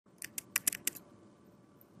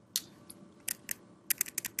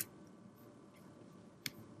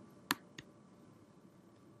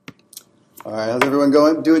All right, how's everyone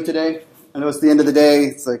doing today? I know it's the end of the day.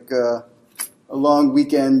 It's like a long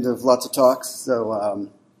weekend of lots of talks, so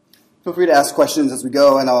feel free to ask questions as we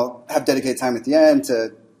go, and I'll have dedicated time at the end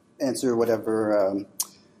to answer whatever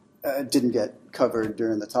didn't get covered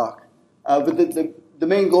during the talk. But the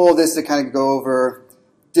main goal of this is to kind of go over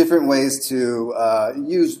different ways to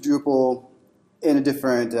use Drupal in a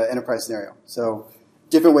different enterprise scenario. So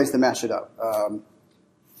different ways to mash it up.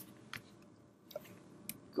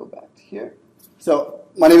 Go back to here. So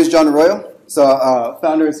my name is John Arroyo. So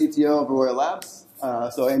founder and CTO of Arroyo Labs.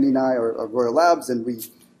 So Andy and I are Arroyo Labs, and we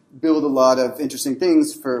build a lot of interesting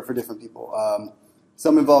things for different people.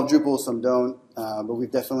 Some involve Drupal, some don't, but we've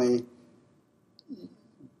definitely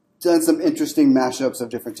done some interesting mashups of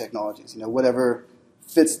different technologies. You know, whatever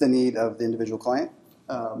fits the need of the individual client.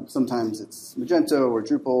 Sometimes it's Magento or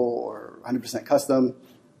Drupal or 100% custom.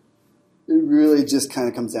 It really just kind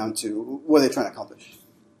of comes down to what are they trying to accomplish.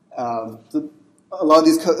 So a lot of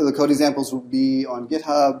these the code examples will be on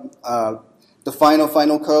GitHub. The final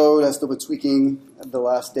code, I still been tweaking the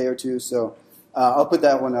last day or two, so I'll put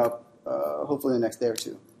that one up hopefully in the next day or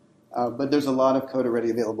two. But there's a lot of code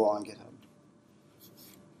already available on GitHub.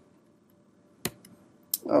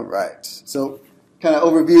 All right, so kind of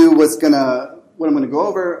overview what I'm going to go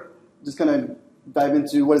over. Just kind of dive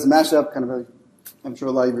into what is a mashup. I'm sure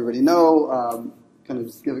a lot of you already know. Kind of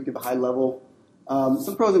just give a high level.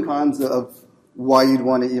 Some pros and cons of why you'd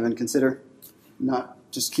want to even consider not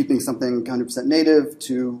just keeping something 100% native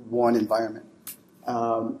to one environment.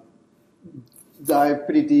 Dive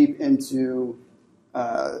pretty deep into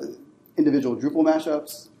individual Drupal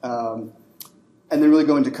mashups, and then really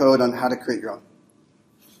go into code on how to create your own.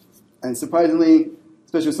 And surprisingly,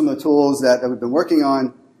 especially with some of the tools that we've been working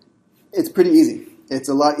on, it's pretty easy. It's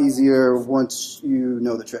a lot easier once you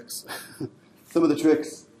know the tricks. Some of the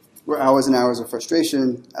tricks were hours and hours of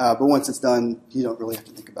frustration, but once it's done, you don't really have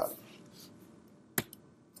to think about it.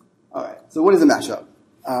 All right, so what is a mashup?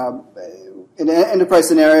 In an enterprise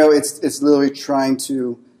scenario, it's literally trying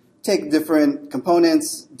to take different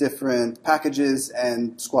components, different packages,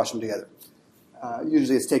 and squash them together.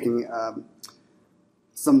 Usually it's taking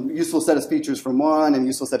some useful set of features from one and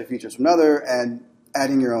useful set of features from another and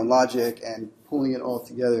adding your own logic and pulling it all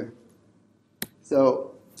together.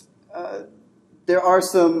 So there are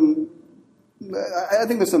some, I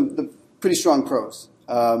think there's some pretty strong pros.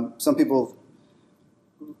 Some people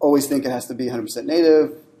always think it has to be 100%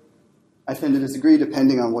 native. I tend to disagree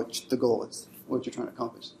depending on what the goal is, what you're trying to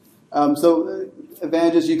accomplish. So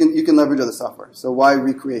advantages, you can leverage other software. So why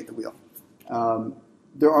recreate the wheel?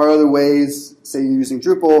 There are other ways, say you're using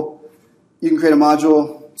Drupal, you can create a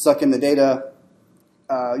module, suck in the data,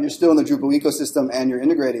 you're still in the Drupal ecosystem and you're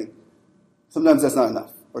integrating. Sometimes that's not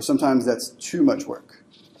enough, or sometimes that's too much work.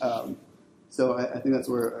 So I think that's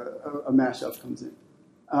where a mashup comes in.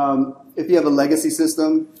 If you have a legacy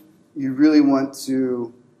system, you really want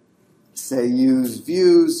to, say, use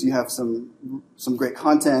views, you have some great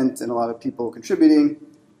content and a lot of people contributing,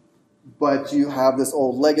 but you have this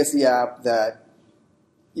old legacy app that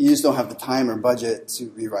you just don't have the time or budget to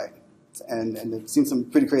rewrite. And I've seen some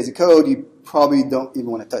pretty crazy code, you probably don't even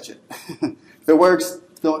want to touch it. If it works,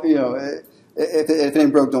 don't, if it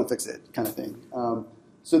ain't broke, don't fix it, kind of thing.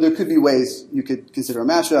 So there could be ways you could consider a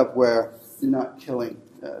mashup where you're not killing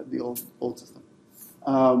the old system.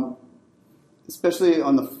 Especially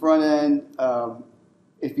on the front end,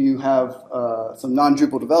 if you have some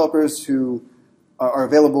non-Drupal developers who are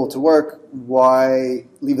available to work, why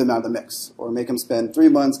leave them out of the mix or make them spend 3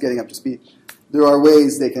 months getting up to speed? There are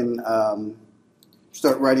ways they can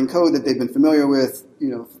start writing code that they've been familiar with,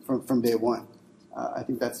 from day one. I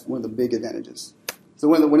think that's one of the big advantages. So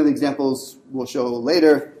one of the examples we'll show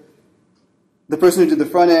later, the person who did the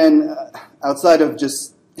front end, outside of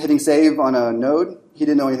just hitting save on a node, he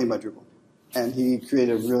didn't know anything about Drupal. And he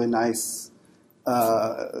created a really nice,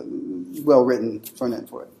 well-written front end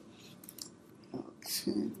for it.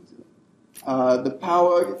 Okay. The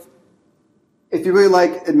power, if you really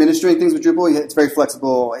like administering things with Drupal, it's very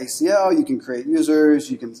flexible ACL. You can create users.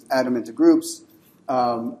 You can add them into groups.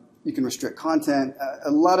 You can restrict content.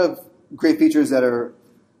 A lot of great features that are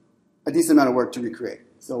a decent amount of work to recreate.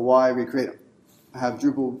 So why recreate them? Have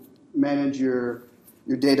Drupal manage your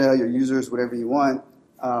data, your users, whatever you want,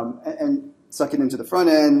 and suck it into the front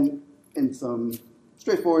end in some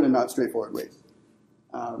straightforward and not straightforward ways.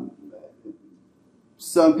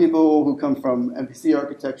 Some people who come from MVC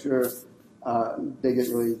architecture, they get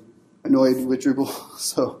really annoyed with Drupal,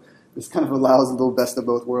 so this kind of allows a little best of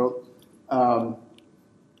both worlds.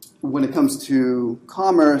 When it comes to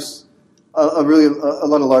commerce, a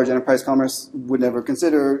lot of large enterprise commerce would never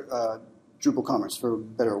consider Drupal commerce, for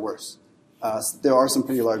better or worse. There are some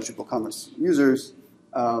pretty large Drupal commerce users,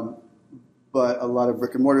 but a lot of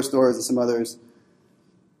brick and mortar stores and some others,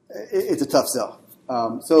 it's a tough sell.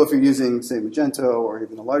 So if you're using, say, Magento or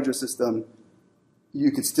even a larger system,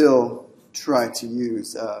 you could still try to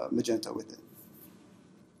use Magento with it.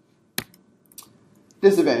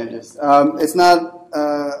 Disadvantages. It's not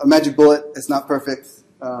a magic bullet. It's not perfect.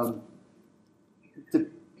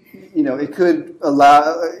 It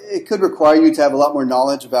could require you to have a lot more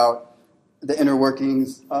knowledge about the inner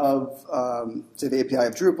workings of, say, the API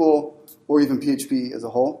of Drupal or even PHP as a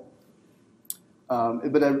whole.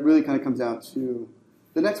 But that really kind of comes down to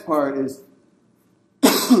the next part is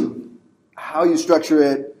how you structure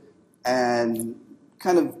it, and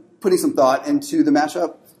kind of putting some thought into the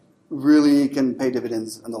mashup really can pay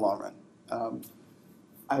dividends in the long run.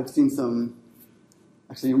 I've seen some,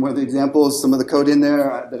 actually one of the examples, some of the code in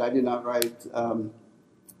there that I did not write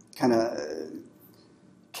kind of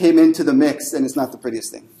came into the mix, and it's not the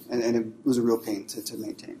prettiest thing, and it was a real pain to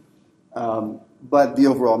maintain. But the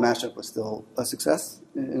overall mashup was still a success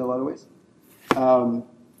in a lot of ways.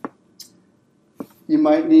 You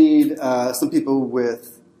might need some people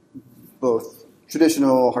with both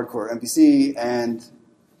traditional hardcore MVC and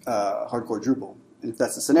hardcore Drupal. And if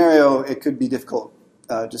that's the scenario, it could be difficult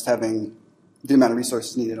just having the amount of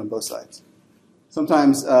resources needed on both sides.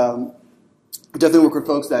 Sometimes I definitely work with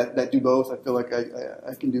folks that do both. I feel like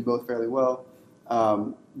I can do both fairly well.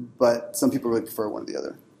 But some people really prefer one or the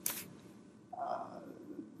other.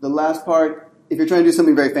 The last part, if you're trying to do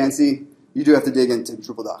something very fancy, you do have to dig into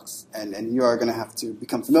Drupal docs. And you are going to have to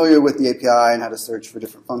become familiar with the API and how to search for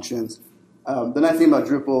different functions. The nice thing about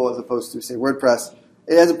Drupal, as opposed to, say, WordPress,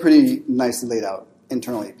 it has a pretty nicely laid out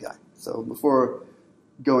internal API. So before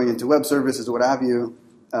going into web services or what have you,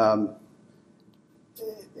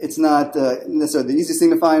 it's not necessarily the easiest thing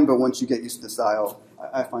to find, but once you get used to the style,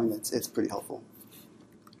 I find it's pretty helpful.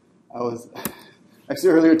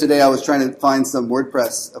 Actually, earlier today, I was trying to find some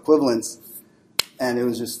WordPress equivalents, and it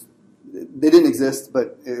was just, they didn't exist,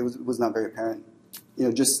 but it was not very apparent.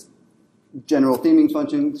 Just general theming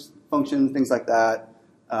functions, things like that.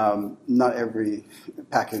 Not every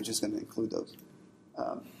package is going to include those.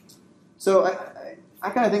 So I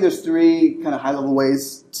kind of think there's three kind of high-level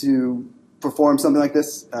ways to perform something like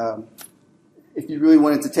this. If you really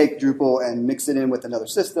wanted to take Drupal and mix it in with another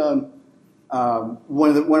system,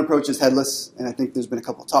 one approach is headless, and I think there's been a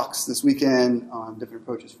couple of talks this weekend on different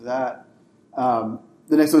approaches for that.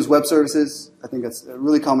 The next one is web services. I think that's a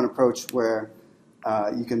really common approach where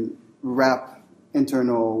you can wrap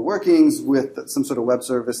internal workings with some sort of web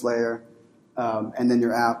service layer, and then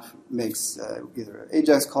your app makes either an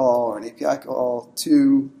AJAX call or an API call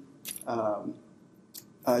to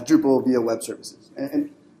Drupal via web services.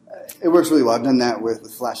 And it works really well. I've done that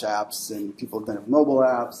with Flash apps, and people have done it with mobile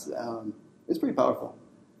apps. It's pretty powerful.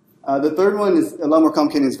 The third one is a lot more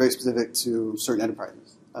complicated and is very specific to certain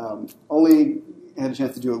enterprises. Only had a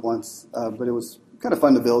chance to do it once, but it was kind of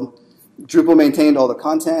fun to build. Drupal maintained all the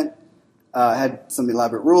content, had some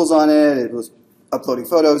elaborate rules on it. It was uploading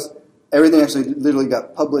photos. Everything actually literally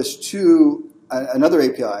got published to another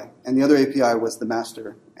API, and the other API was the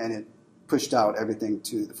master, and it pushed out everything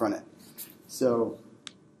to the front end. So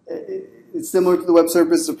it's similar to the web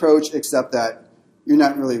service approach, except that you're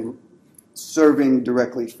not really serving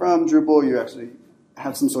directly from Drupal. You actually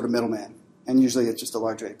have some sort of middleman, and usually it's just a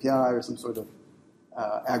larger API or some sort of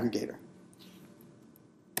aggregator.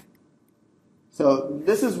 So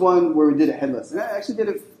this is one where we did it headless. And I actually did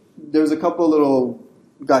it, there was a couple little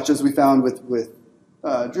gotchas we found with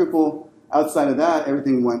Drupal. Outside of that,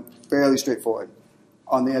 everything went fairly straightforward.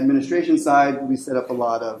 On the administration side, we set up a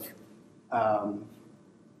lot of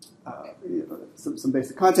some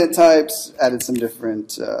basic content types, added some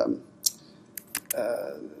different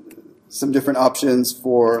options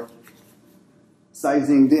for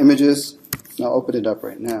sizing the images. I'll open it up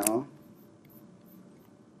right now.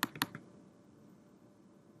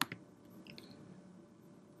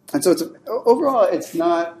 And so overall, it's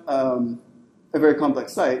not a very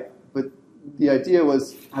complex site, but the idea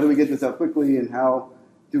was, how do we get this out quickly, and how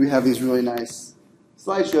do we have these really nice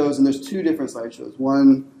slideshows? And there's two different slideshows.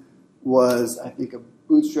 One was, I think, a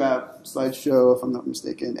Bootstrap slideshow, if I'm not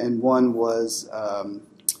mistaken, and one was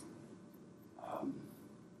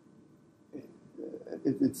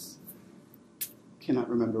cannot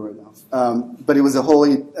remember right now. But it was a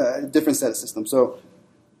wholly different set of systems. So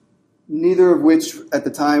neither of which at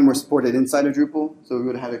the time were supported inside of Drupal. So we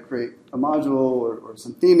would have had to create a module or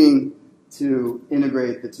some theming to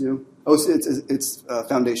integrate the two. Oh, it's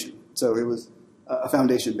Foundation. So it was a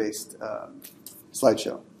Foundation-based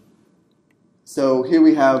slideshow. So here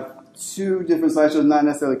we have two different slideshows, not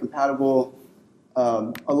necessarily compatible.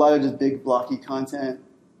 A lot of just big blocky content.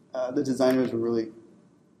 The designers they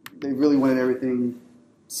really wanted everything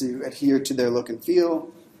to adhere to their look and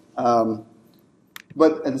feel.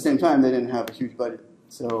 But at the same time, they didn't have a huge budget.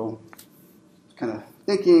 So kind of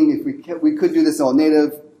thinking if we could do this all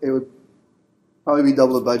native, it would probably be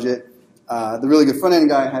double the budget. The really good front-end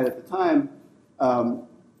guy I had at the time,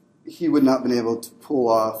 he would not have been able to pull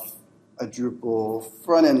off a Drupal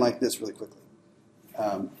front-end like this really quickly.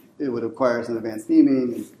 It would require some advanced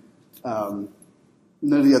theming. And,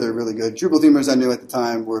 none of the other really good Drupal themers I knew at the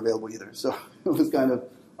time were available either. So it was kind of,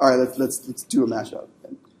 all right, let's do a mashup.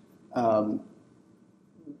 And,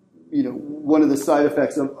 one of the side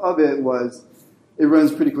effects of it was it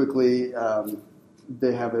runs pretty quickly.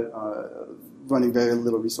 They have it running very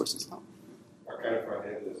little resources now. What kind of front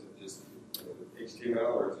end is it? Just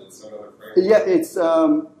HTML or is it some other framework? Yeah, it's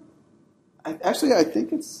I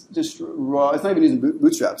think it's just raw. It's not even using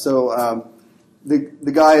Bootstrap. So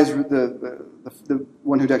the guy is the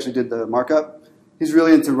one who actually did the markup. He's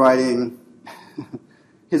really into writing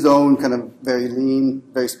his own kind of very lean,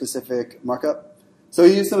 very specific markup. So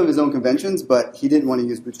he used some of his own conventions, but he didn't want to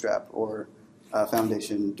use Bootstrap or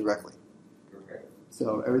Foundation directly. Okay.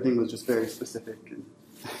 So everything was just very specific. And,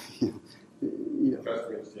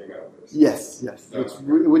 Custom HTML. Yes.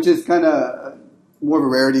 Which is kind of more of a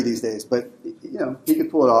rarity these days. But he could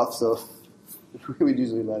pull it off, so we'd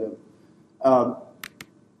usually let him.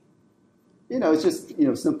 It's just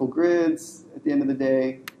simple grids at the end of the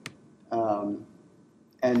day, and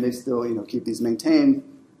they still keep these maintained.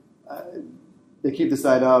 They keep the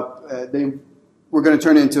site up. They were going to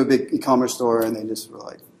turn it into a big e-commerce store, and they just were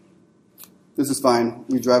like, "This is fine.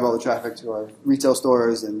 We drive all the traffic to our retail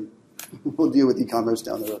stores, and we'll deal with e-commerce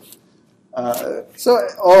down the road." So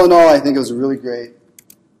all in all, I think it was a really great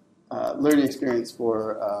learning experience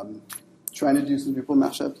for trying to do some Drupal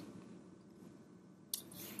mashups.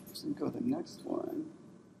 So go to the next one.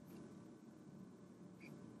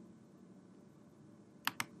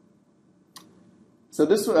 So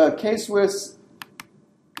this K-Swiss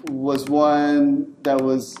was one that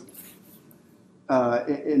was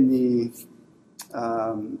in the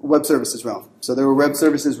web services realm. So there were web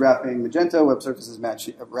services wrapping Magento, web services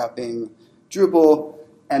wrapping Drupal,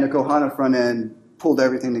 and a Kohana front end pulled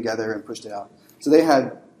everything together and pushed it out. So they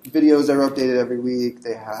had videos that were updated every week.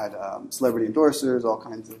 They had celebrity endorsers, all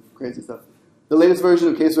kinds of crazy stuff. The latest version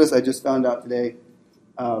of K-Swiss, I just found out today,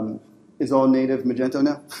 is all native Magento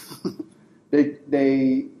now. They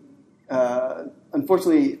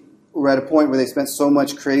unfortunately were at a point where they spent so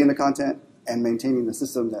much creating the content and maintaining the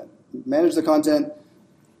system that managed the content.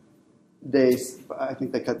 I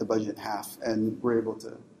think they cut the budget in half and were able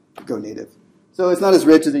to go native. So it's not as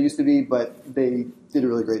rich as it used to be, but they did a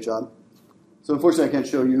really great job. So unfortunately, I can't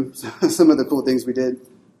show you some of the cool things we did,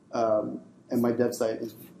 and my dev site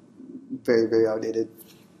is very, very outdated.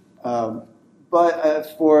 But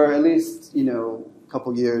for at least a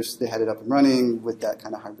couple years, they had it up and running with that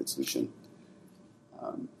kind of hybrid solution.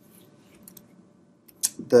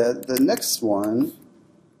 The next one.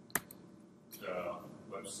 The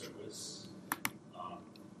web service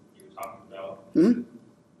you were talking about. Mm-hmm.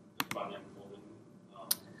 The front end pulling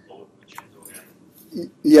both Magento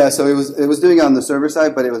and. Yeah, so it was doing it on the server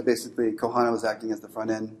side, but it was basically Kohana was acting as the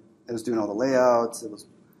front end. It was doing all the layouts. It was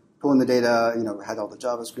pulling the data. Had all the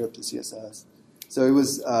JavaScript and CSS. So it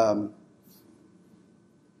was on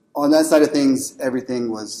that side of things. Everything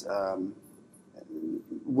was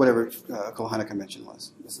whatever Kohana convention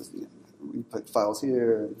was. This is we put files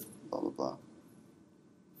here, and blah blah blah.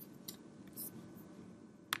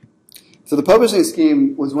 So the publishing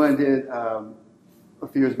scheme was one I did a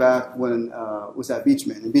few years back when was at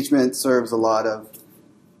Beachmint. And Beachmint serves a lot of,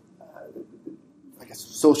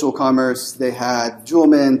 social commerce. They had Jewel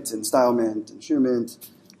Mint and Style Mint and Shoe Mint,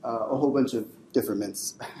 a whole bunch of different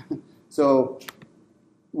mints. So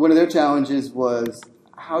one of their challenges was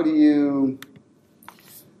how do you,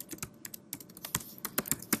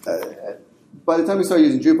 by the time we started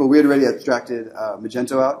using Drupal, we had already abstracted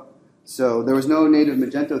Magento out. So there was no native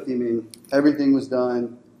Magento theming. Everything was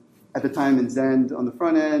done at the time in Zend on the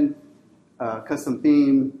front end, custom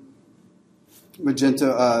theme,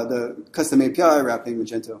 Magento, the custom API wrapping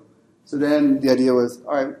Magento. So then the idea was,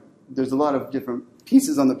 all right, there's a lot of different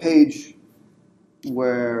pieces on the page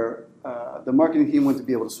where the marketing team wants to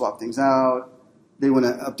be able to swap things out. They want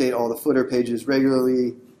to update all the footer pages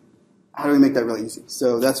regularly. How do we make that really easy?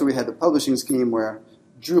 So that's where we had the publishing scheme where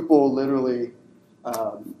Drupal literally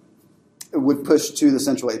would push to the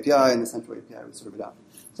central API, and the central API would serve it out.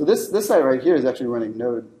 So this site right here is actually running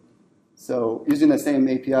Node. So using the same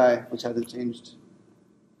API, which hasn't changed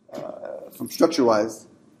from structure-wise,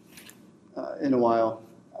 in a while.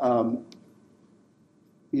 I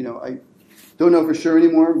don't know for sure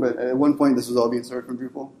anymore, but at one point this was all being served from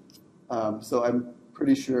Drupal. So I'm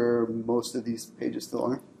pretty sure most of these pages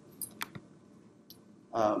still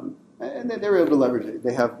are. And they were able to leverage it.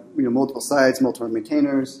 They have multiple sites, multiple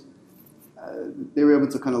maintainers. They were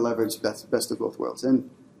able to kind of leverage best of both worlds. And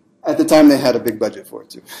at the time, they had a big budget for it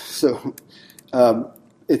too. So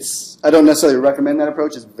I don't necessarily recommend that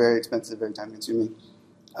approach. It's very expensive, very time consuming,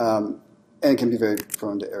 and can be very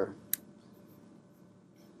prone to error.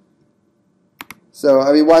 So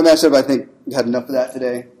why mashup? I think we had enough of that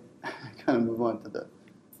today. Kind of move on to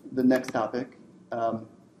the next topic. How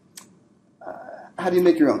do you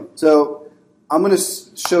make your own? So I'm going to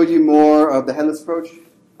show you more of the headless approach.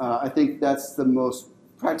 I think that's the most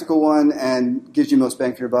practical one and gives you most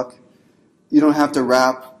bang for your buck. You don't have to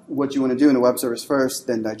wrap what you want to do in a web service first,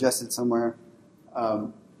 then digest it somewhere.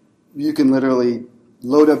 You can literally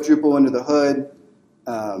load up Drupal under the hood,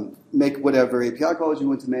 make whatever API calls you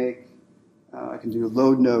want to make. I can do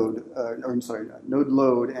node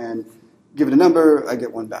load and give it a number. I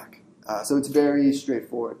get one back. So it's very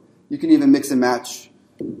straightforward. You can even mix and match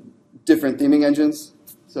different theming engines.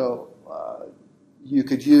 So you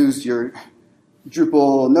could use your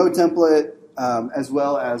Drupal node template as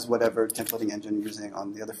well as whatever templating engine you're using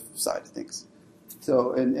on the other side of things.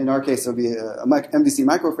 So in our case, it'll be a MVC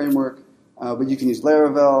micro framework, but you can use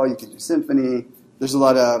Laravel, you can use Symfony. There's a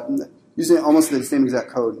lot of, using almost the same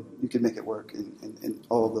exact code, you can make it work in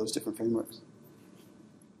all of those different frameworks.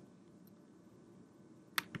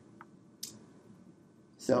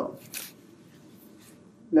 So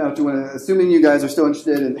now, assuming you guys are still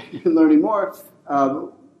interested in learning more,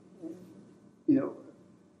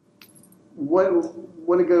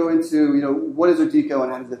 want to go into what is Ardico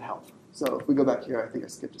and how does it help? So if we go back here, I think I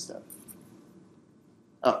skipped a step.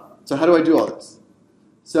 So how do I do all this?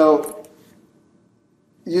 So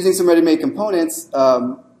using some ready-made components,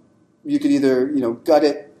 you could either gut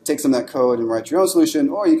it, take some of that code, and write your own solution,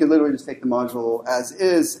 or you could literally just take the module as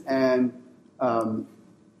is and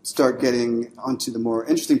start getting onto the more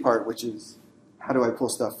interesting part, which is how do I pull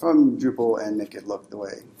stuff from Drupal and make it look the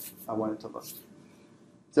way I want it to look.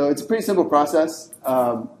 So it's a pretty simple process.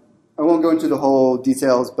 I won't go into the whole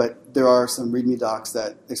details, but there are some README docs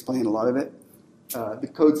that explain a lot of it. The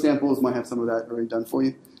code samples might have some of that already done for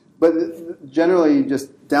you. But generally,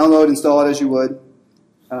 just download, install it as you would,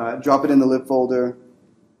 drop it in the lib folder,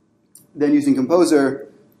 then using Composer,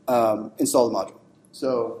 install the module.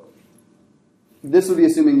 So this would be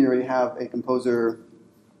assuming you already have a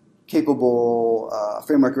Composer-capable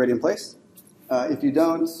framework already in place. If you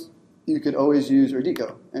don't, you could always use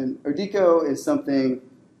Ardico. And Ardico is something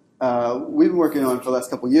we've been working on for the last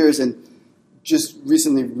couple of years and just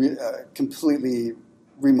recently completely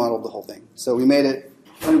remodeled the whole thing. So we made it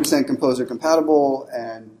 100% Composer compatible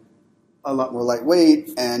and a lot more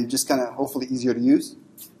lightweight and just kind of hopefully easier to use.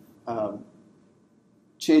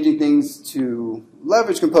 Changing things to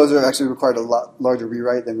leverage Composer actually required a lot larger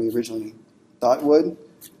rewrite than we originally thought it would.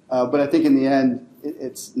 But I think in the end,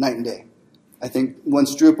 it's night and day. I think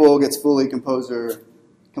once Drupal gets fully Composer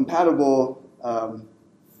compatible,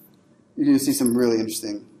 you're going to see some really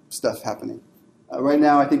interesting stuff happening. Right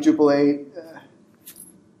now, I think Drupal 8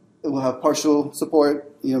 it will have partial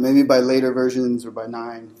support. Maybe by later versions or by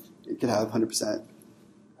 9, it could have 100%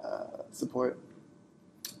 support.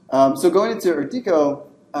 So going into Ardico,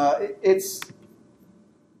 this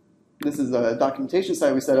is a documentation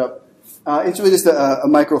site we set up. It's really just a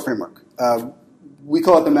micro framework. We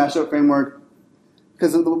call it the Mashup framework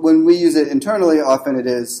because when we use it internally, often it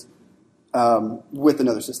is with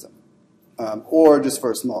another system or just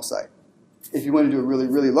for a small site. If you want to do a really,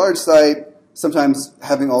 really large site, sometimes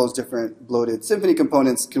having all those different bloated Symfony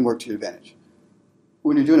components can work to your advantage.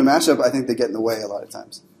 When you're doing a mashup, I think they get in the way a lot of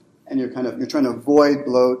times. And you're trying to avoid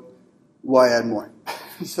bloat. Why add more?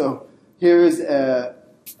 So here's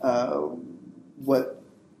what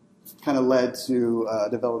kind of led to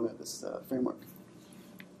development of this framework.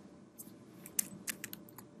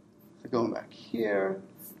 So going back here,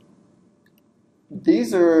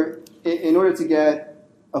 these are, in order to get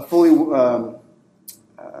a fully,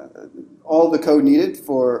 all the code needed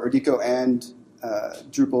for Ardico and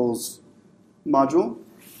Drupal's module,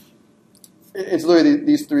 it's literally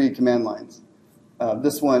these 3 command lines.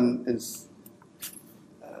 This one is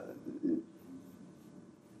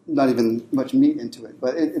not even much meat into it,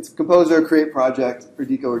 but it's Composer, create project,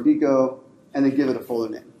 Ardico, and then give it a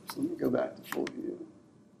folder name. So let me go back to full view.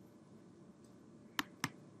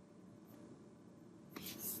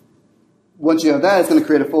 Once you have that, it's going to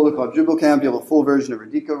create a folder called DrupalCamp. You have a full version of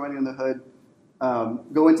Ardico running on the hood.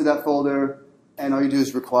 Go into that folder and all you do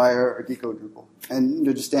is require or decode Drupal. And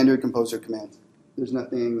they're just standard composer commands. There's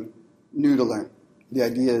nothing new to learn. The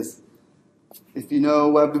idea is, if you know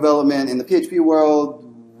web development in the PHP world,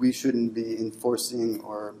 we shouldn't be enforcing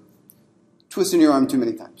or twisting your arm too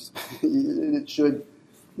many times. It should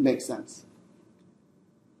make sense.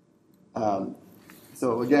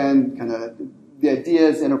 So again, kind of the idea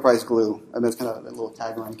is enterprise glue, and that's kind of a little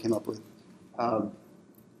tagline I came up with.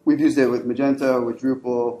 We've used it with Magento, with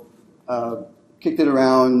Drupal, kicked it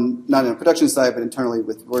around, not in a production site, but internally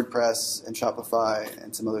with WordPress and Shopify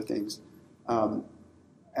and some other things.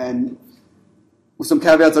 And with some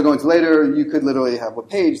caveats I'll go into later, you could literally have a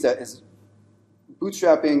page that is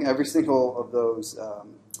bootstrapping every single of those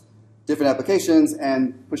different applications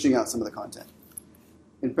and pushing out some of the content.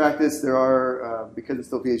 In practice, there are, because it's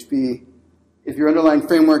still PHP, if your underlying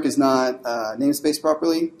framework is not namespaced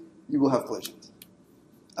properly, you will have collisions.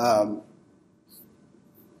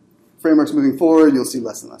 Frameworks moving forward, you'll see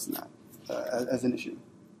less and less than that as an issue.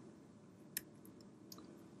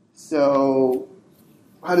 So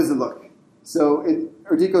how does it look? So in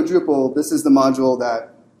Arroyo Drupal, this is the module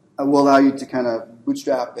that will allow you to kind of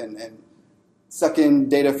bootstrap and suck in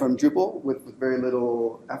data from Drupal with very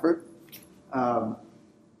little effort.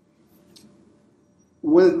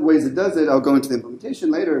 One of the ways it does it, I'll go into the implementation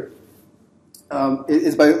later,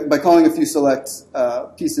 is by calling a few select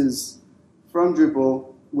pieces from Drupal,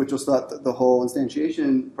 which will start the whole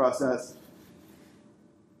instantiation process.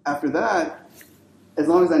 After that, as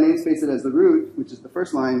long as I namespace it as the root, which is the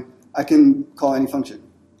first line, I can call any function.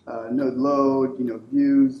 Node load,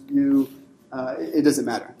 views, view, it doesn't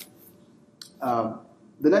matter.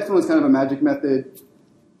 The next one is kind of a magic method,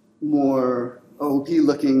 more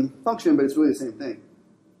OOP-looking function, but it's really the same thing.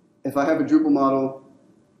 If I have a Drupal model,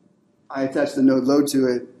 I attach the node load to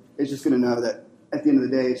it, it's just going to know that at the end of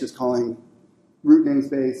the day, it's just calling root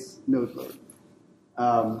namespace node load.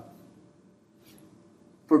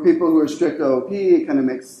 For people who are strict OOP, it kind of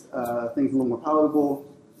makes things a little more palatable.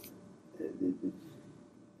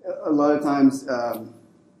 A lot of times,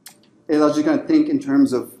 it allows you to kind of think in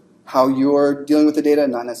terms of how you're dealing with the data,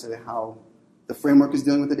 not necessarily how the framework is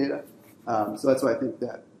dealing with the data. So that's why I think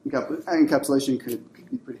that encapsulation could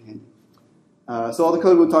be pretty handy. So all the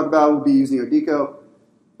code we'll talk about will be using Arroyo.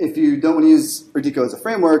 If you don't want to use Arroyo as a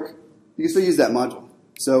framework, you can still use that module.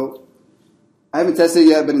 So I haven't tested it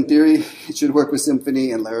yet, but in theory, it should work with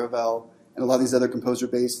Symfony and Laravel and a lot of these other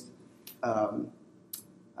composer-based,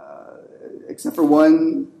 except for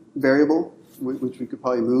one variable, which we could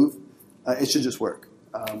probably move. It should just work.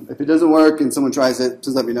 If it doesn't work and someone tries it,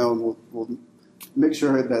 just let me know, and we'll make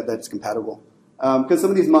sure that that's compatible. Because some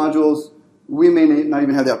of these modules, we may not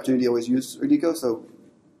even have the opportunity to always use Arroyo. So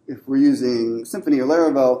if we're using Symfony or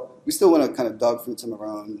Laravel, we still want to kind of dogfood some of our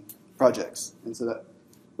own projects. And so that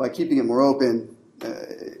by keeping it more open,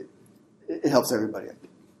 it helps everybody, I think.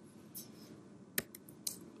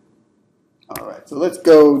 All right, so let's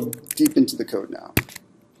go deep into the code now.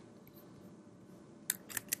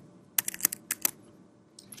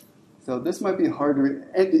 So this might be hard to read.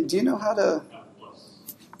 And do you know how to?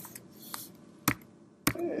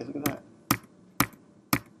 Hey, look at that.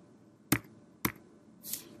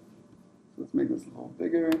 Let's make this a little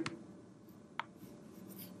bigger.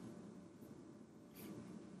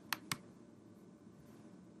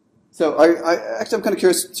 So actually, I'm kind of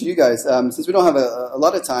curious to you guys, since we don't have a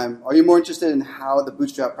lot of time, are you more interested in how the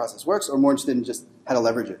bootstrap process works or more interested in just how to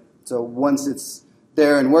leverage it? So once it's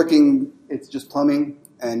there and working, it's just plumbing,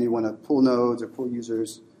 and you want to pull nodes or pull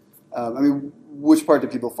users. I mean, which part do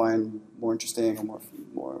people find more interesting or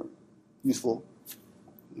more useful?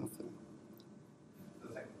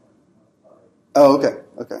 Oh, okay,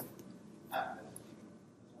 okay.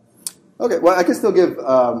 Okay, well, I can still give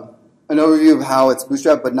an overview of how it's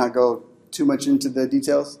bootstrapped, but not go too much into the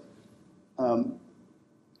details.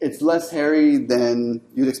 It's less hairy than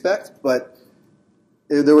you'd expect, but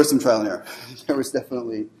there was some trial and error. There was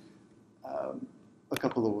definitely a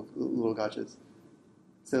couple of little gotchas.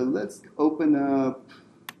 So let's open up.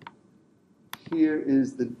 Here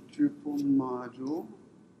is the Drupal module.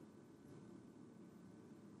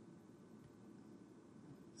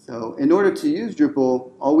 So in order to use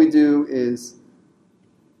Drupal, all we do is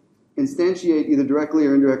instantiate either directly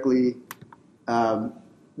or indirectly the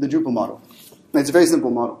Drupal model. And it's a very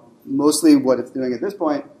simple model. Mostly what it's doing at this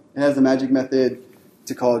point, it has a magic method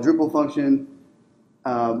to call a Drupal function.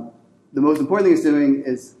 The most important thing it's doing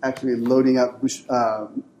is actually loading up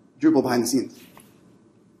Drupal behind the scenes.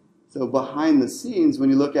 So behind the scenes, when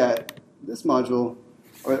you look at this module,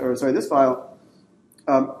 or sorry, this file,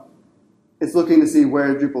 it's looking to see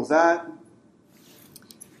where Drupal's at.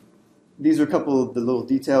 These are a couple of the little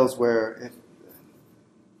details where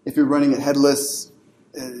If you're running it headless,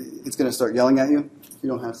 it's going to start yelling at you if you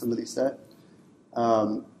don't have some of these set.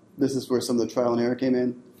 This is where some of the trial and error came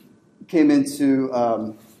in.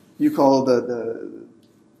 You call the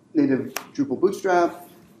native Drupal bootstrap,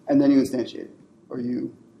 and then you instantiate it, or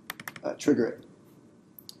you trigger it.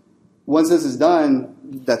 Once this is done,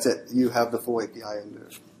 that's it. You have the full API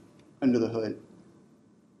under the hood.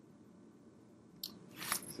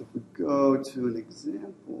 So if we go to an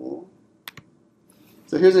example.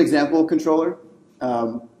 So here's an example controller.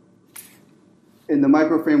 In the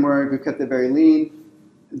micro framework, we've kept it very lean.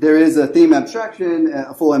 There is a theme abstraction,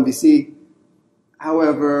 a full MVC.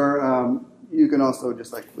 However, you can also,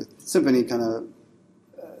 just like with Symfony, kind of,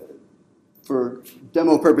 for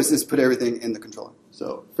demo purposes, put everything in the controller.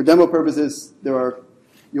 So for demo purposes,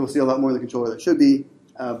 you'll see a lot more in the controller that should be,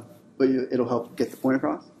 but it'll help get the point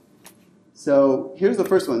across. So here's the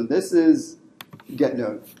first one. This is get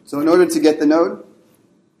node. So in order to get the node,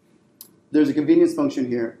 there's a convenience function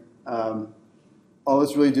here. All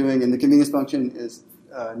it's really doing in the convenience function is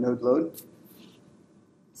node load.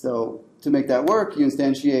 So to make that work, you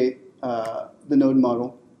instantiate the node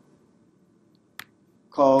model,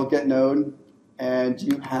 call get node, and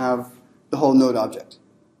you have the whole node object.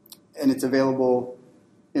 And it's available,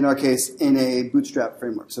 in our case, in a Bootstrap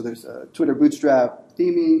framework. So there's a Twitter Bootstrap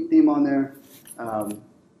theme on there.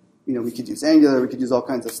 We could use Angular. We could use all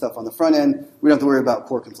kinds of stuff on the front end. We don't have to worry about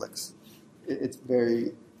pore conflicts. It's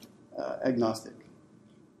very agnostic.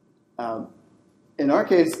 In our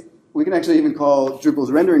case, we can actually even call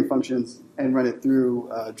Drupal's rendering functions and run it through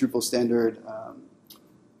Drupal's standard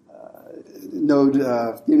node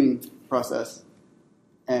theming process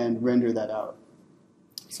and render that out.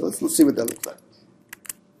 So let's see what that looks like.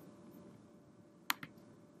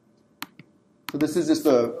 So this is just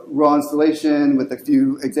a raw installation with a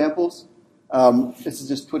few examples. This is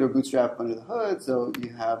just Twitter Bootstrap under the hood, so you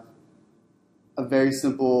have a very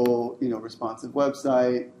simple, responsive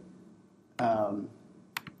website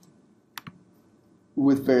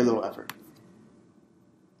with very little effort.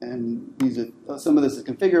 And some of this is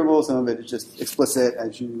configurable, some of it is just explicit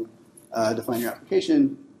as you define your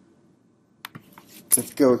application.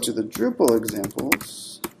 Let's go to the Drupal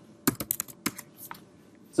examples.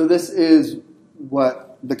 So this is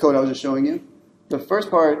what the code I was just showing you. The first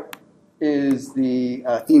part is the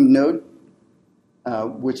themed node,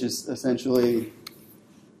 which is essentially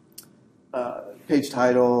page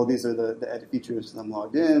title. These are the edit features that I'm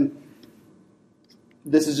logged in.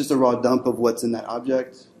 This is just a raw dump of what's in that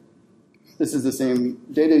object. This is the same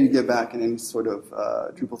data you get back in any sort of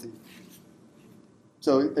Drupal theme.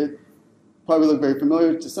 So it probably look very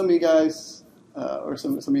familiar to some of you guys, or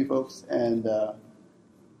some of you folks. And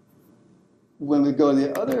when we go to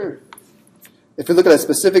the other, if we look at a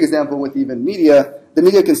specific example with even media, the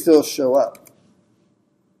media can still show up.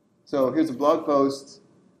 So here's a blog post.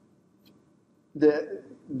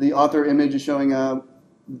 The author image is showing up.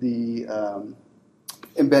 The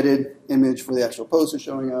embedded image for the actual post is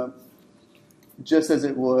showing up, just as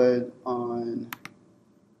it would on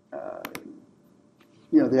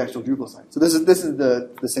the actual Drupal site. So this is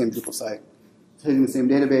the same Drupal site. It's hitting the same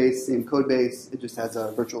database, same code base. It just has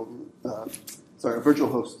a virtual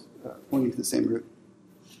host pointing to the same route.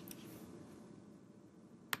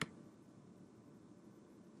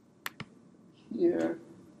 Here,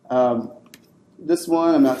 this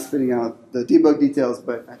one, I'm not spitting out the debug details,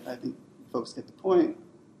 but I think folks get the point.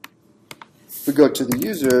 If we go to the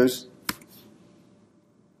users,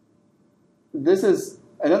 this is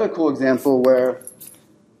another cool example where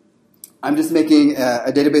I'm just making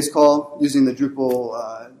a database call using the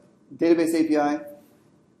Drupal database API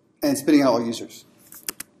and spitting out all users.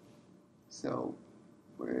 So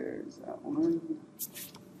where's that one?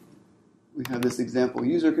 We have this example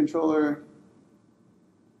user controller.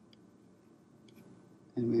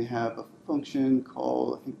 And we have a function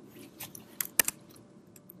called, I think,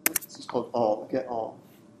 this is called all, get all.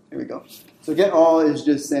 Here we go. So get all is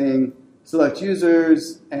just saying select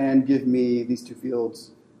users and give me these two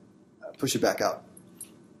fields, push it back out.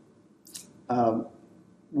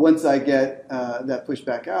 Once I get that push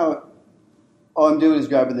back out, all I'm doing is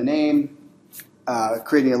grabbing the name,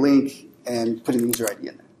 creating a link, and putting the user ID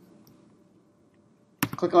in there.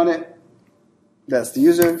 Click on it. That's the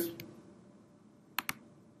user.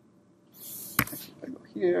 Actually, if I go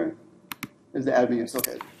here, there's the admin use.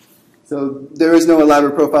 Okay. So there is no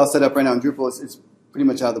elaborate profile set up right now in Drupal. It's pretty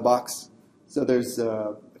much out of the box. So there's,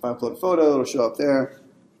 if I upload a photo, it'll show up there.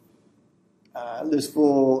 There's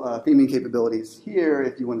full theming capabilities here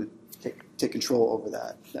if you want to take control over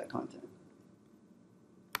that content.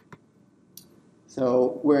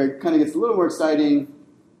 So where it kind of gets a little more exciting,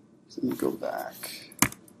 so let me go back.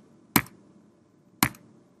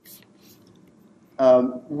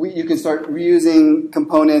 you can start reusing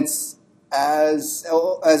components as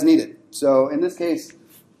needed. So in this case,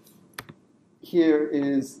 here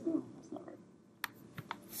is, oh, that's not right.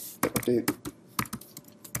 Update.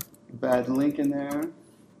 Bad link in there.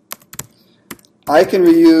 I can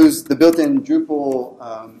reuse the built-in Drupal.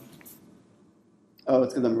 Oh,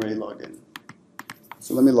 it's because I'm already logged in.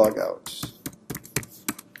 So let me log out.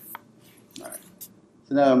 All right.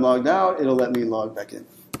 So now I'm logged out. It'll let me log back in.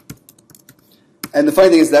 And the funny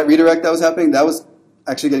thing is that redirect that was happening, that was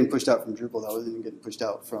actually getting pushed out from Drupal. That wasn't even getting pushed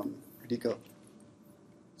out from Deco.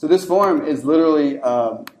 So this form is literally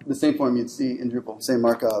the same form you'd see in Drupal. Same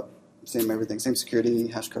markup, same everything, same security,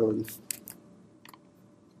 hash code.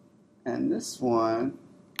 And this one,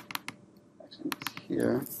 actually it's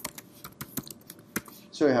here.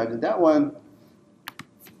 Show you how I did that one.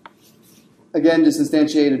 Again, just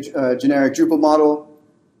instantiate a generic Drupal model.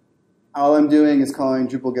 All I'm doing is calling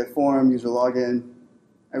Drupal get form, user login.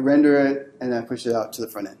 I render it, and I push it out to the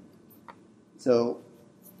front end. So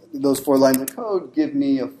those 4 lines of code give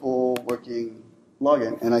me a full working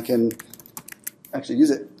login, and I can actually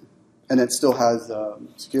use it. And it still has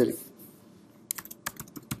security.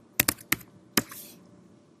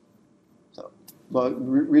 So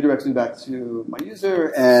redirects me back to my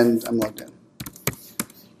user, and I'm logged in.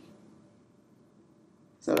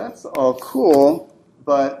 So that's all cool,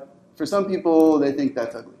 but for some people, they think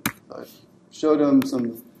that's ugly. So I showed them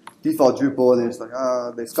some default Drupal, and they're just like,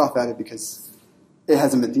 they scoff at it because it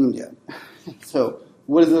hasn't been themed yet. So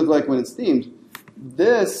what does it look like when it's themed?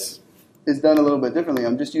 This is done a little bit differently.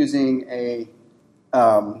 I'm just using a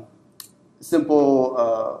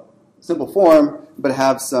simple form, but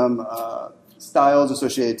have some styles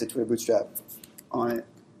associated to Twitter Bootstrap on it,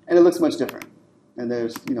 and it looks much different. And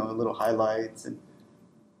there's little highlights, and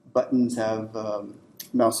buttons have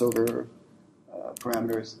mouse over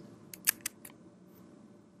parameters.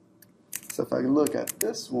 So if I look at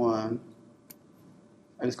this one,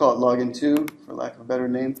 I just call it login 2 for lack of a better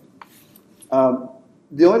name.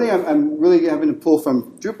 The only thing I'm really having to pull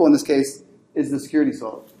from Drupal in this case is the security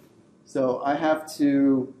solve. So I have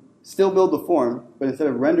to still build the form, but instead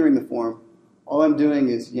of rendering the form, all I'm doing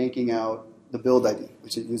is yanking out the build ID,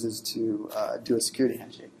 which it uses to do a security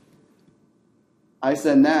handshake. I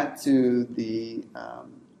send that to the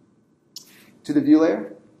view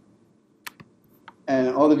layer, and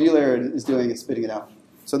all the view layer is doing is spitting it out.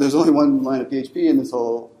 So there's only one line of PHP in this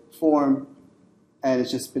whole form, and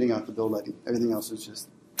it's just spitting out the build ID. Everything else is just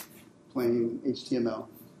plain HTML.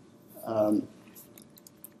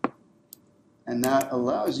 And that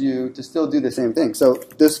allows you to still do the same thing. So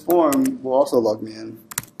this form will also log me in.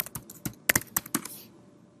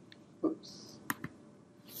 Oops.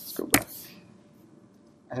 Let's go back.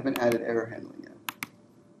 I haven't added error handling yet.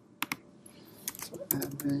 So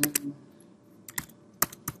admin.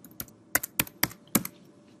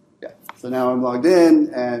 Yeah. So now I'm logged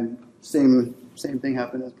in, and same thing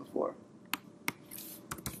happened as before.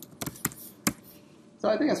 So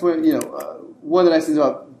I think that's what, one of the nice things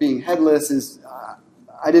about being headless is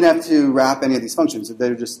I didn't have to wrap any of these functions.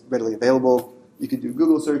 They're just readily available. You can do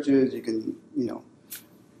Google searches. You can,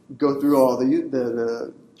 go through all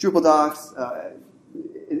the Drupal docs.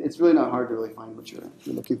 It's really not hard to really find what you're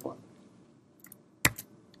looking for.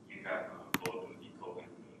 You have both the Eco and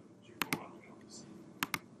the Drupal running on the same.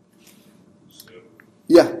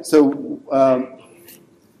 Yeah. So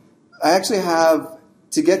I actually have,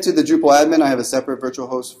 to get to the Drupal admin, I have a separate virtual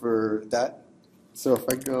host for that. So if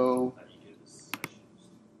I go,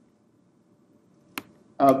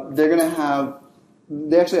 they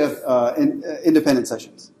actually have independent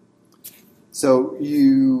sessions. So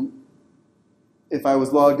if I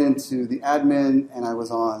was logged into the admin and I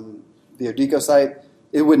was on the Deco site,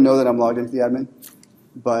 it wouldn't know that I'm logged into the admin,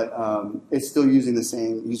 but it's still using the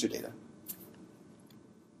same user data.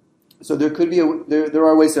 So there could be there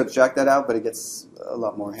are ways to abstract that out, but it gets a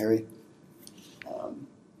lot more hairy.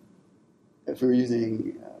 If we were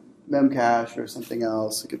using memcache or something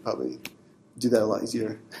else, we could probably do that a lot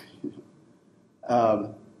easier.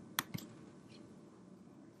 Let's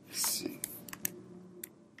see.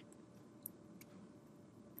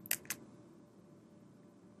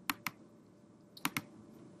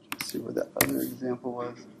 Let's see what that other example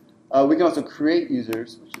was. We can also create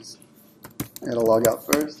users, which is, I gotta log out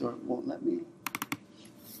first, or it won't let me.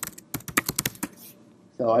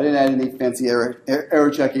 So I didn't add any fancy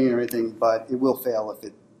error checking or anything, but it will fail if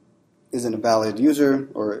it isn't a valid user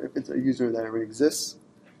or if it's a user that already exists.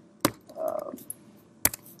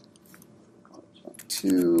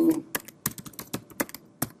 2.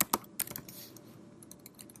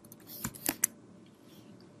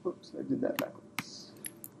 Oops, I did that backwards.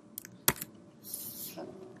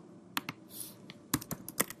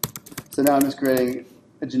 So now I'm just creating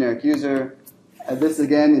a generic user. This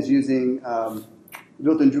again is using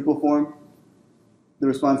built-in Drupal form. The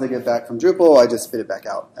response I get back from Drupal, I just spit it back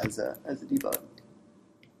out as a debug.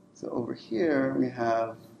 So over here we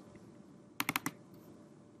have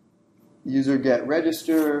user get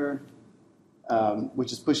register,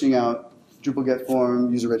 which is pushing out Drupal get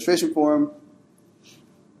form, user registration form.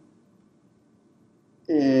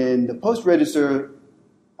 In the post register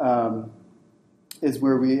is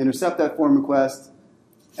where we intercept that form request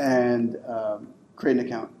and create an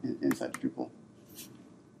account inside Drupal,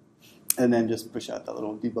 and then just push out that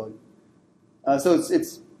little debug. So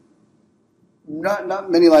it's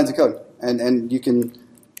not many lines of code, and you can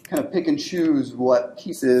kind of pick and choose what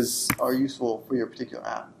pieces are useful for your particular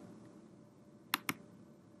app.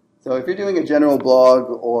 So if you're doing a general blog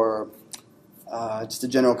or just a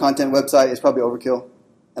general content website, it's probably overkill,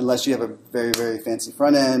 unless you have a very, very fancy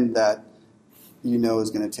front end that you know is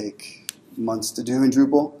going to take months to do in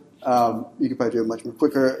Drupal. You can probably do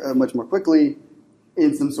it much more quickly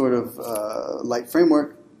in some sort of light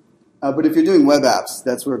framework. But if you're doing web apps,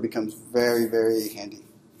 that's where it becomes very, very handy,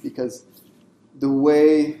 because the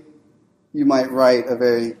way you might write a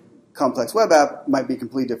very complex web app might be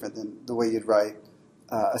completely different than the way you'd write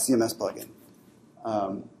a CMS plugin.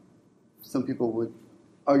 Some people would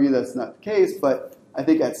argue that's not the case, but I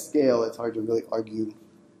think at scale it's hard to really argue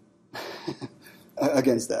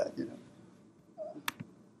against that. You know.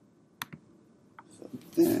 So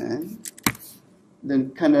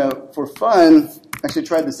then kind of for fun, actually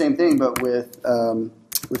tried the same thing, but with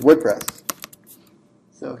WordPress.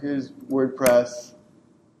 So here's WordPress.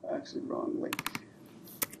 Actually, wrong link.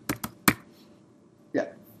 Yeah.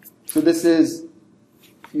 So this is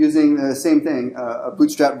using the same thing, a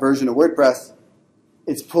bootstrap version of WordPress.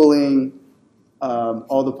 It's pulling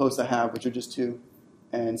all the posts I have, which are just 2,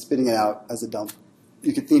 and spitting it out as a dump.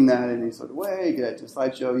 You could theme that in any sort of way. You could add to a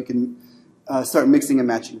slideshow. You can start mixing and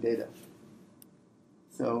matching data.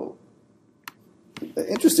 So the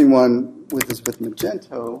interesting one with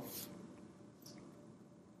Magento.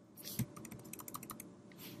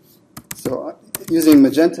 So using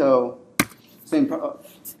Magento, same.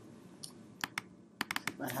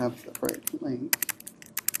 I have the right link.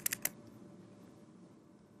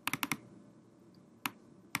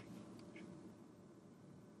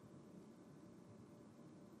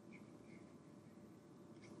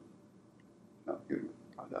 Oh, here we go.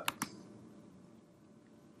 Products.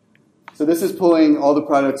 So this is pulling all the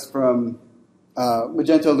products from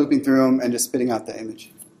Magento, looping through them, and just spitting out the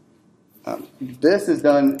image. This is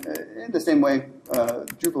done in the same way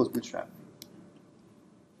Drupal is bootstrap.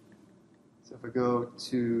 So if I go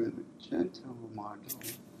to the Magento module,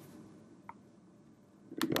 here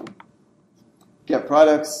we go. Get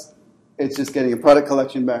products. It's just getting a product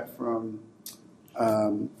collection back from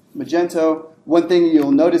Magento. One thing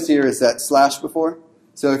you'll notice here is that slash before.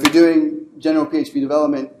 So if you're doing general PHP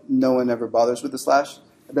development, no one ever bothers with the slash.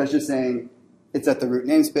 That's just saying it's at the root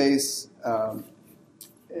namespace,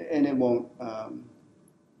 and it won't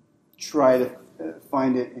try to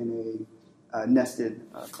find it in a nested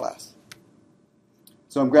class.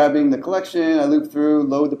 So I'm grabbing the collection, I loop through,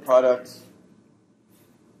 load the product,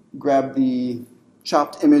 grab the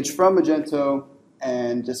chopped image from Magento,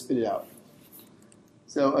 and just spit it out.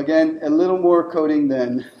 So again, a little more coding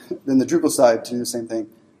than the Drupal side to do the same thing,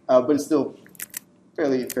 but it's still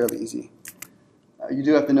fairly easy. You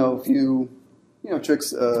do have to know a few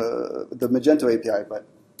tricks with the Magento API, but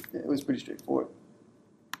it was pretty straightforward.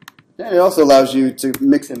 And it also allows you to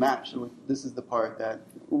mix and match. So this is the part that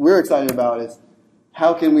we're excited about, is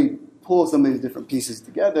how can we pull some of these different pieces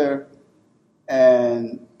together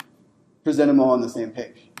and present them all on the same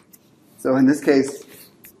page. So in this case,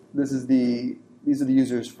 these are the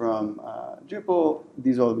users from Drupal.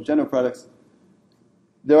 These are all the Magento products.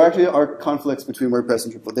 There actually are conflicts between WordPress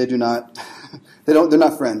and Drupal. They do not, they're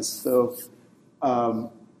not friends. So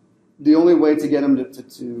the only way to get them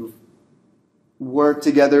to work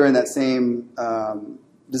together in that same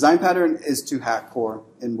design pattern is to hack core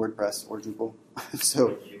in WordPress or Drupal.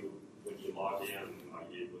 So when you log in, are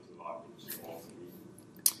you able to log into all three?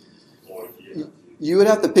 Or do you have to? You would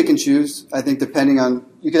have to pick and choose, I think, depending on,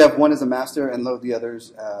 you could have one as a master and load the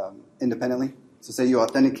others independently. So say you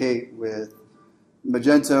authenticate with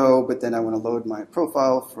Magento, but then I want to load my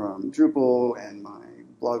profile from Drupal and my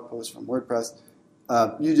blog post from WordPress.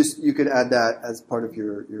 You could add that as part of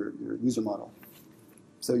your user model.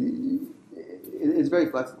 So it's very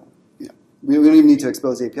flexible. We don't even need to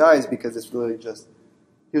expose APIs, because it's really just,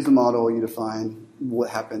 here's the model, you define what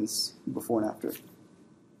happens before and after.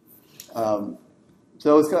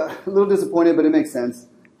 So it's got a little disappointed, but it makes sense.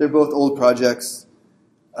 They're both old projects.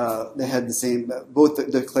 they had the same,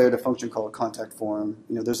 both declared a function called contact form.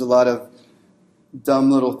 There's a lot of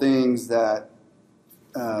dumb little things that,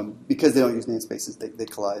 because they don't use namespaces, they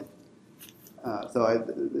collide.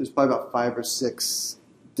 There's probably about 5 or 6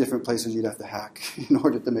 different places you'd have to hack in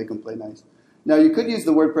order to make them play nice. Now, you could use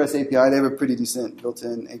the WordPress API. They have a pretty decent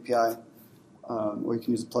built-in API, or you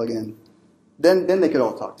can use a plugin. Then they could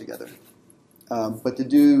all talk together. But to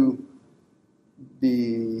do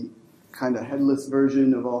the kind of headless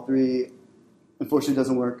version of all three, unfortunately,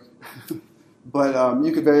 doesn't work. But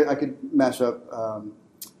I could mash up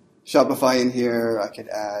Shopify in here. I could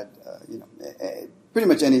add, pretty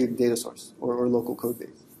much any data source or local code base.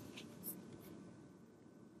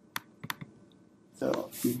 So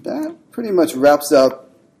that pretty much wraps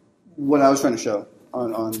up what I was trying to show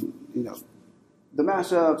on the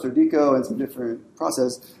mashups or deco and some different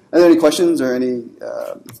process. Are there any questions or any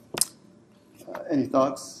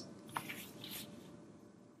thoughts?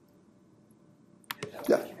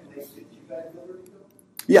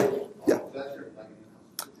 Yeah.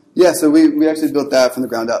 Yeah, so we actually built that from the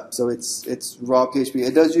ground up. So it's raw PHP.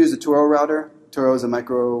 It does use a Turo router. Turo is a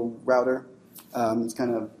micro router. It's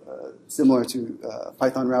kind of similar to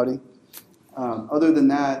Python routing. Other than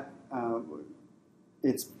that,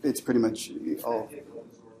 it's pretty much all.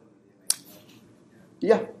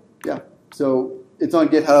 Yeah. So it's on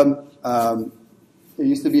GitHub. It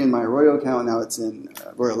used to be in my Arroyo account. Now it's in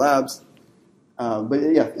Arroyo Labs. But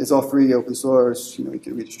yeah, it's all free, open source. You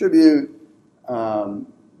can redistribute.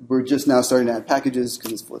 We're just now starting to add packages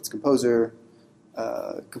because it's Composer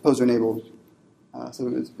enabled.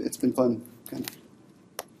 So it's been fun kind of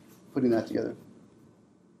putting that together.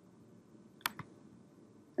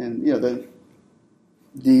 And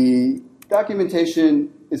the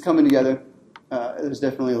documentation is coming together. There's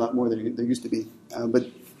definitely a lot more than there used to be, but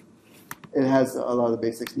it has a lot of the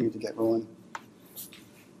basics needed to get rolling.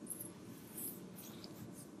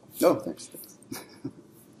 Oh, thanks.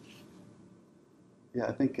 Yeah,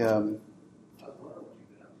 I think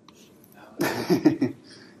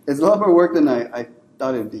it's a lot more work than I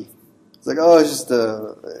thought it would be. It's like, it's just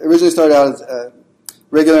originally started out as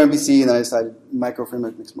regular MVC, and then I decided micro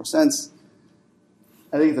framework makes more sense.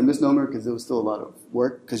 I think it's a misnomer because it was still a lot of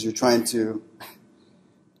work because you're trying to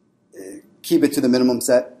keep it to the minimum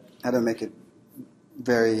set, how to make it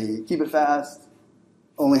keep it fast,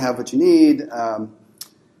 only have what you need.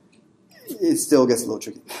 It still gets a little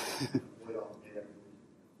tricky.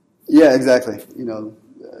 Yeah, exactly.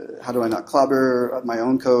 How do I not clobber my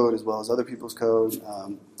own code as well as other people's code?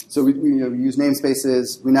 So we use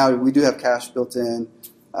namespaces. We do have cache built in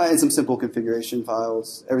and some simple configuration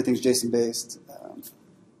files. Everything's JSON based.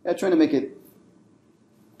 Trying to make it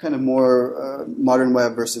kind of more modern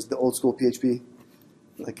web versus the old school PHP.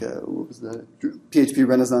 Like what was the PHP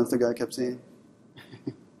Renaissance the guy kept saying?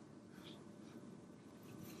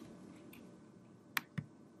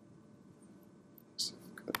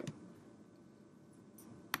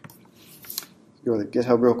 Go to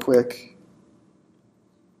GitHub real quick.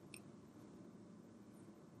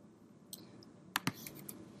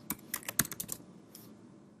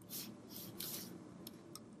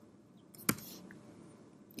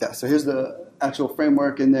 Yeah, so here's the actual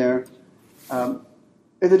framework in there.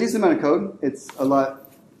 It's a decent amount of code. It's a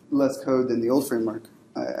lot less code than the old framework.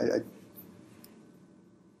 I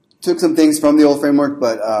took some things from the old framework,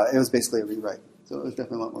 but it was basically a rewrite. So it was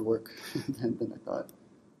definitely a lot more work than I thought.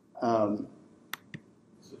 So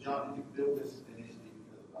John, did you build this initially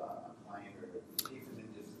because of a client or team and then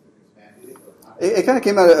just expanded it? It kind of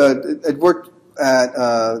came out of, it worked at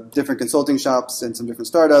different consulting shops and some different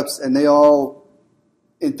startups, and they all,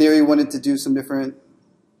 in theory, wanted to do some different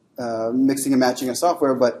mixing and matching of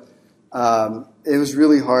software, but it was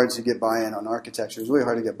really hard to get buy-in on architecture. It was really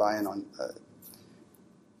hard to get buy-in on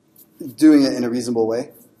doing it in a reasonable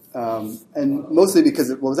way. And mostly because,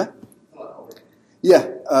 what was that? Yeah,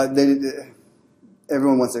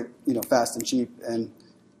 everyone wants it, fast and cheap, and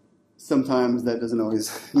sometimes that doesn't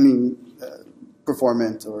always mean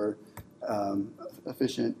performant or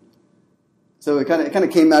efficient. So it kind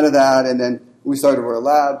of came out of that, and then we started Arroyo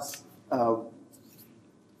Labs. I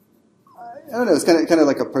don't know. It's kind of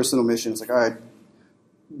like a personal mission. It's like, all right,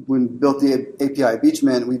 when we built the API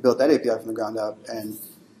Beachman, we built that API from the ground up, and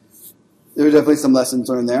there were definitely some lessons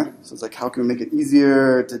learned there. So it's like, how can we make it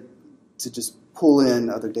easier to just pull in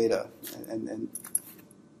other data and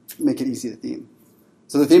make it easy to theme?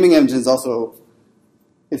 So the theming engine is also,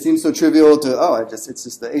 it seems so trivial to, it's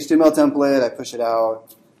just the HTML template, I push it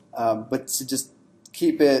out. But to just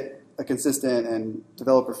keep it a consistent and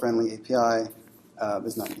developer-friendly API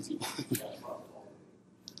is not easy.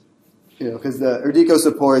 Because the Erdico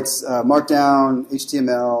supports Markdown,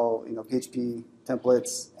 HTML, PHP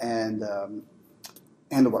templates, and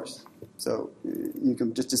handlebars. So you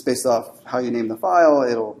can just based off how you name the file,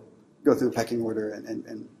 it'll go through the pecking order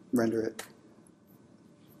and render it.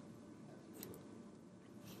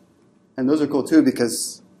 And those are cool too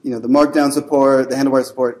because the Markdown support, the handlebar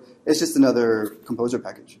support, it's just another composer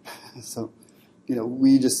package. So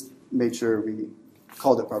we just made sure we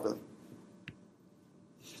called it properly.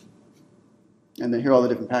 And then here are all the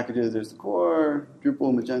different packages. There's the core,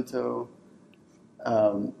 Drupal, Magento.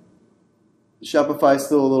 Shopify is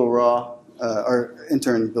still a little raw. Our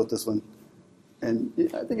intern built this one. And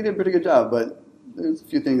I think he did a pretty good job, but there's a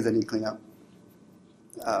few things that need to clean up.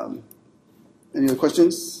 Any other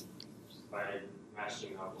questions? By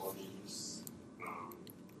mashing up all these,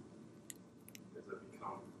 does it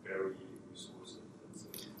become very resource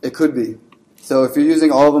intensive? It could be. So if you're using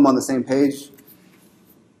all of them on the same page,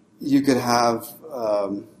 you could have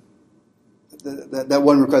that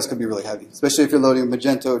one request could be really heavy, especially if you're loading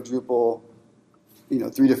Magento, Drupal,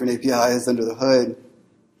 3 different APIs under the hood.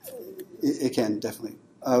 It can definitely.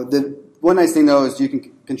 The one nice thing though is you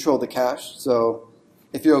can control the cache. So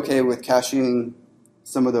if you're okay with caching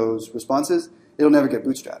some of those responses, it'll never get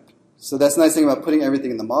bootstrapped. So that's the nice thing about putting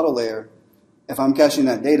everything in the model layer. If I'm caching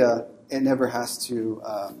that data, it never has to.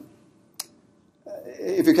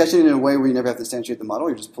 If you're caching it in a way where you never have to instantiate the model,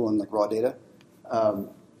 you're just pulling like raw data,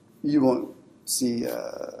 you won't see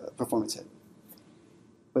performance hit.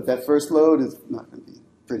 But that first load is not going to be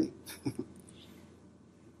pretty.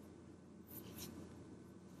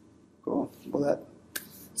 Cool. Well,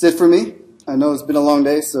 that's it for me. I know it's been a long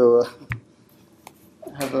day, so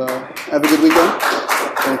have a good weekend.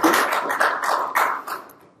 Thank you.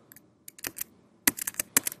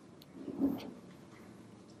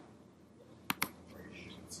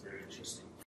 It's very interesting.